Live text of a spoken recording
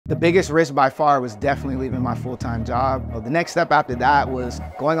The biggest risk by far was definitely leaving my full-time job. The next step after that was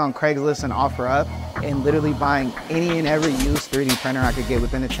going on Craigslist and OfferUp and literally buying any and every used 3D printer I could get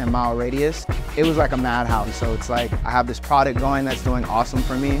within a 10-mile radius. It was like a madhouse. So it's like I have this product going that's doing awesome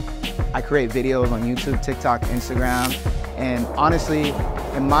for me. I create videos on YouTube, TikTok, Instagram, and honestly,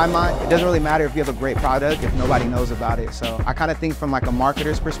 in my mind, it doesn't really matter if you have a great product if nobody knows about it. So I kind of think from like a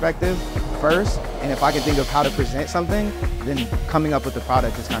marketer's perspective first, and if I can think of how to present something, then coming up with the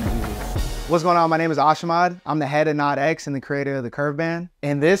product is kind of easy. What's going on? My name is Ashamad. I'm the head of Notx and the creator of the Curve Band,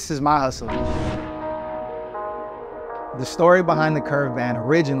 and this is my hustle. The story behind the Curve Band,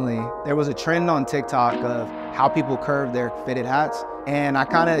 originally, there was a trend on TikTok of how people curve their fitted hats. And I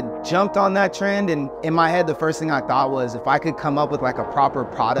kind of jumped on that trend, and in my head, the first thing I thought was if I could come up with like a proper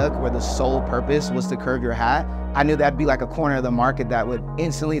product where the sole purpose was to curve your hat, I knew that'd be like a corner of the market that would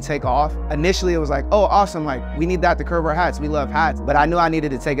instantly take off. Initially, it was like, oh, awesome, like we need that to curve our hats. We love hats. But I knew I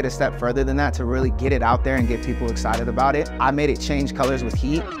needed to take it a step further than that to really get it out there and get people excited about it. I made it change colors with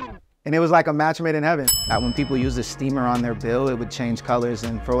heat. And it was like a match made in heaven. That when people used a steamer on their bill, it would change colors.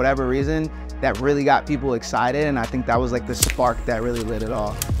 And for whatever reason, that really got people excited. And I think that was like the spark that really lit it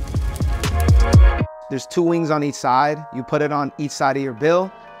all. There's two wings on each side. You put it on each side of your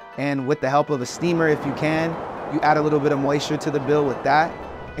bill. And with the help of a steamer, if you can, you add a little bit of moisture to the bill with that.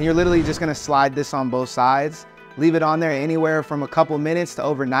 And you're literally just gonna slide this on both sides. Leave it on there anywhere from a couple minutes to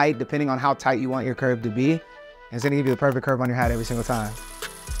overnight, depending on how tight you want your curve to be. And it's gonna give you the perfect curve on your hat every single time.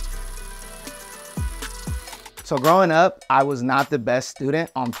 So growing up, I was not the best student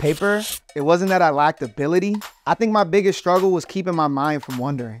on paper. It wasn't that I lacked ability. I think my biggest struggle was keeping my mind from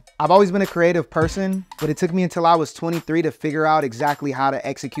wandering. I've always been a creative person, but it took me until I was 23 to figure out exactly how to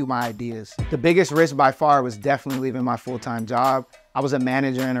execute my ideas. The biggest risk by far was definitely leaving my full-time job. I was a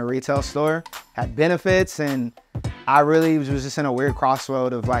manager in a retail store, had benefits, and I really was just in a weird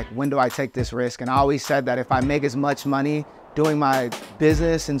crossroad of like, when do I take this risk? And I always said that if I make as much money doing my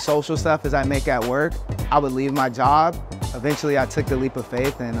business and social stuff as I make at work, I would leave my job. Eventually I took the leap of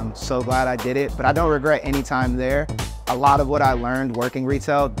faith and I'm so glad I did it, but I don't regret any time there. A lot of what I learned working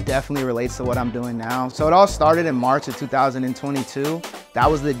retail definitely relates to what I'm doing now. So it all started in March of 2022. That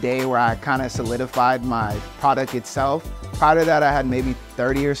was the day where I kind of solidified my product itself. Prior to that, I had maybe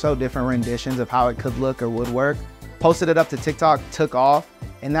 30 or so different renditions of how it could look or would work. Posted it up to TikTok, took off.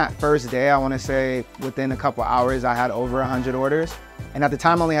 And that first day, I want to say within a couple hours, I had over 100 orders. And at the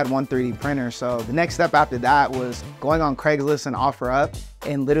time, I only had one 3D printer. So the next step after that was going on Craigslist and OfferUp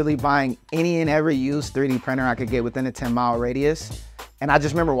and literally buying any and every used 3D printer I could get within a 10-mile radius. And I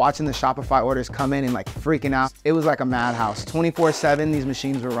just remember watching the Shopify orders come in and like freaking out. It was like a madhouse. 24/7, these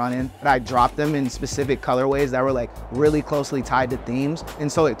machines were running. But I dropped them in specific colorways that were like really closely tied to themes.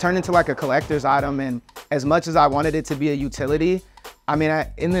 And so it turned into like a collector's item. And as much as I wanted it to be a utility, I mean,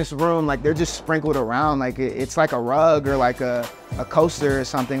 in this room, like they're just sprinkled around. Like it's like a rug or like a coaster or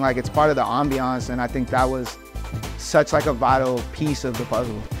something. Like it's part of the ambiance. And I think that was such like a vital piece of the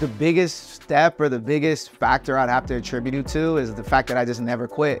puzzle. The biggest step or the biggest factor I'd have to attribute it to is the fact that I just never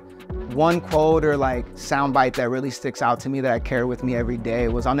quit. One quote or like soundbite that really sticks out to me that I carry with me every day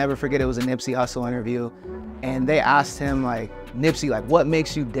was, I'll never forget, it was a Nipsey Hussle interview. And they asked him like, Nipsey, like what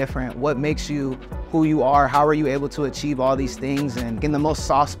makes you different? What makes you who you are? How are you able to achieve all these things? And in the most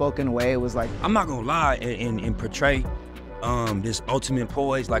soft-spoken way, it was like, I'm not gonna lie and portray this ultimate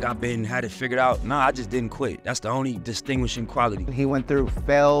poise, like I've had it figured out. Nah, I just didn't quit. That's the only distinguishing quality. He went through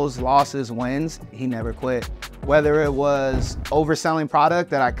fails, losses, wins. He never quit. Whether it was overselling product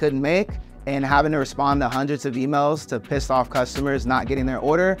that I couldn't make and having to respond to hundreds of emails to pissed off customers not getting their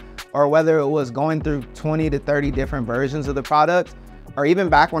order, or whether it was going through 20 to 30 different versions of the product, or even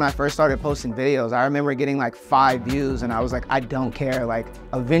back when I first started posting videos, I remember getting like 5 views and I was like, I don't care. Like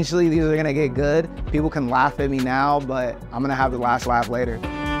eventually these are gonna get good. People can laugh at me now, but I'm gonna have the last laugh later.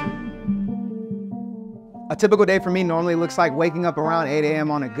 A typical day for me normally looks like waking up around 8 a.m.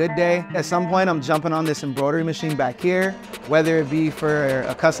 on a good day. At some point, I'm jumping on this embroidery machine back here, whether it be for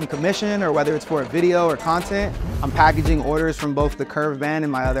a custom commission or whether it's for a video or content. I'm packaging orders from both the Curve Band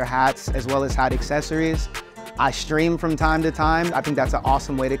and my other hats, as well as hat accessories. I stream from time to time. I think that's an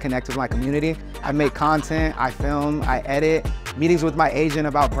awesome way to connect with my community. I make content, I film, I edit. Meetings with my agent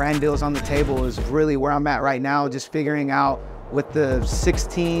about brand deals on the table is really where I'm at right now, just figuring out with the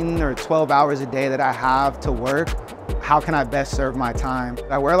 16 or 12 hours a day that I have to work, how can I best serve my time?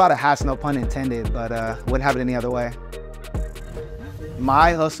 I wear a lot of hats, no pun intended, but wouldn't have it any other way.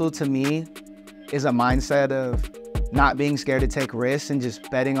 My hustle to me is a mindset of not being scared to take risks and just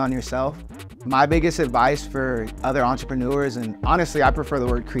betting on yourself. My biggest advice for other entrepreneurs, and honestly, I prefer the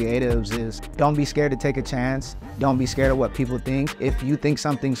word creatives, is don't be scared to take a chance. Don't be scared of what people think. If you think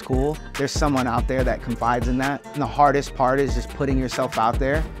something's cool, there's someone out there that confides in that. And the hardest part is just putting yourself out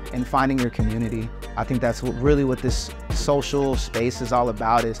there and finding your community. I think that's really what this social space is all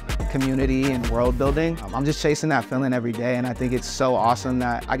about, is community and world building. I'm just chasing that feeling every day, and I think it's so awesome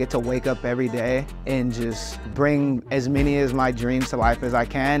that I get to wake up every day and just bring as many of my dreams to life as I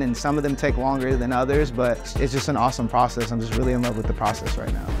can. And some of them take longer than others, but it's just an awesome process. I'm just really in love with the process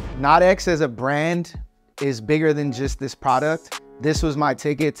right now. Notx as a brand is bigger than just this product. This was my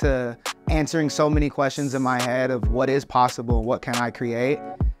ticket to answering so many questions in my head of what is possible, what can I create?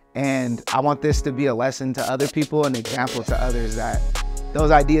 And I want this to be a lesson to other people, an example to others that those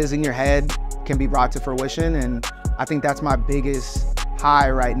ideas in your head can be brought to fruition. And I think that's my biggest high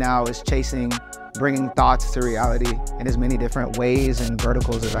right now, is chasing, bringing thoughts to reality in as many different ways and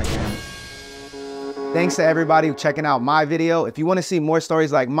verticals as I can. Thanks to everybody checking out my video. If you want to see more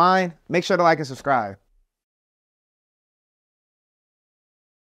stories like mine, make sure to like and subscribe.